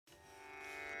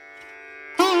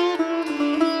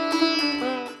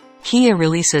Kia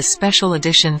releases special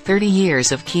edition 30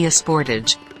 years of Kia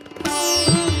Sportage.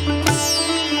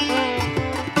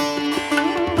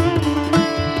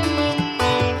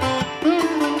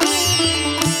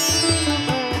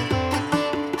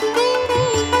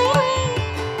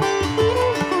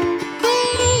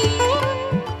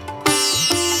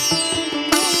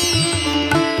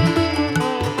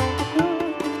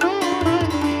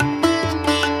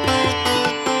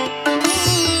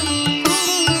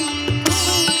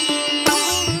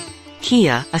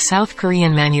 Kia, a South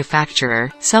Korean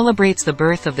manufacturer, celebrates the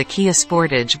birth of the Kia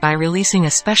Sportage by releasing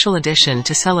a special edition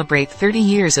to celebrate 30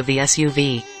 years of the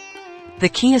SUV. The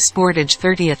Kia Sportage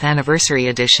 30th Anniversary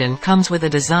Edition comes with a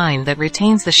design that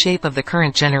retains the shape of the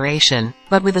current generation,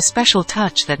 but with a special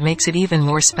touch that makes it even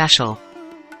more special.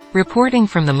 Reporting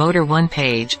from the Motor One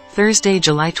page, Thursday,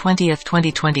 July 20,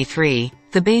 2023,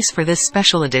 the base for this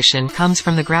special edition comes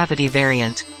from the Gravity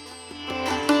variant.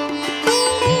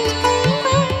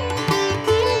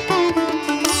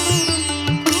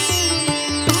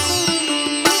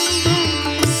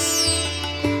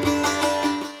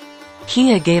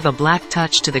 Kia gave a black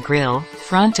touch to the grille,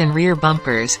 front and rear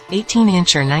bumpers,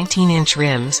 18-inch or 19-inch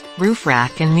rims, roof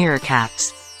rack and mirror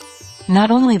caps. Not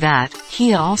only that,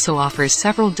 Kia also offers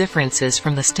several differences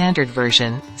from the standard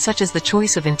version, such as the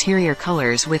choice of interior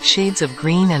colors with shades of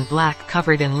green and black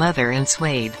covered in leather and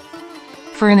suede.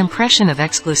 For an impression of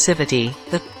exclusivity,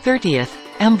 the 30th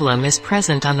emblem is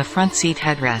present on the front seat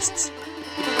headrests.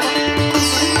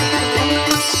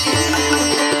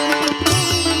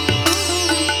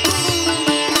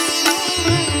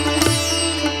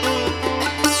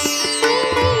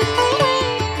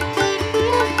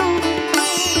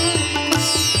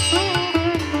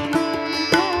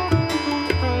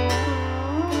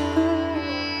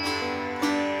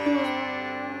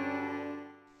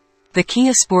 The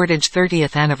Kia Sportage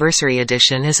 30th Anniversary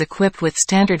Edition is equipped with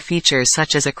standard features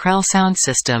such as a grille sound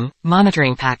system,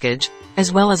 monitoring package,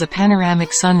 as well as a panoramic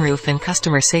sunroof, and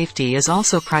customer safety is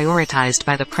also prioritized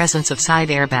by the presence of side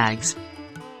airbags.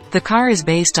 The car is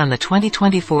based on the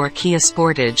 2024 Kia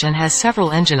Sportage and has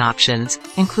several engine options,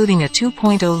 including a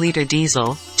 2.0-liter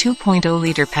diesel,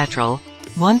 2.0-liter petrol,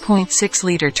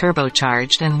 1.6-liter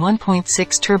turbocharged and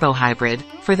 1.6 turbo hybrid,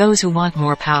 for those who want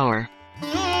more power.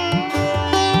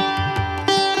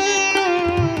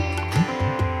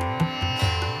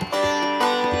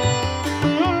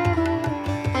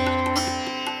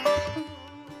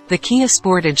 The Kia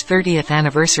Sportage 30th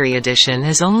Anniversary Edition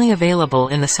is only available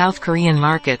in the South Korean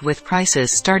market with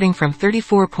prices starting from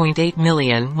 34.8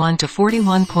 million won to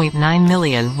 41.9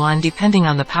 million won depending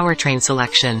on the powertrain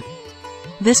selection.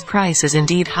 This price is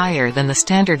indeed higher than the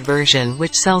standard version,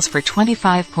 which sells for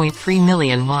 25.3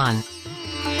 million won.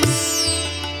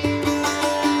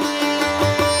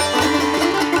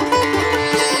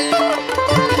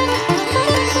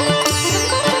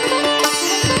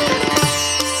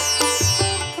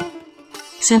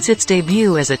 Since its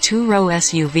debut as a two-row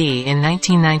SUV in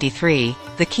 1993,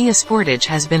 the Kia Sportage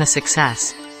has been a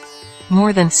success.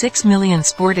 More than 6 million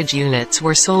Sportage units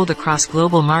were sold across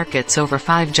global markets over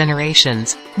 5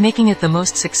 generations, making it the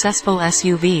most successful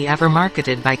SUV ever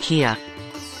marketed by Kia.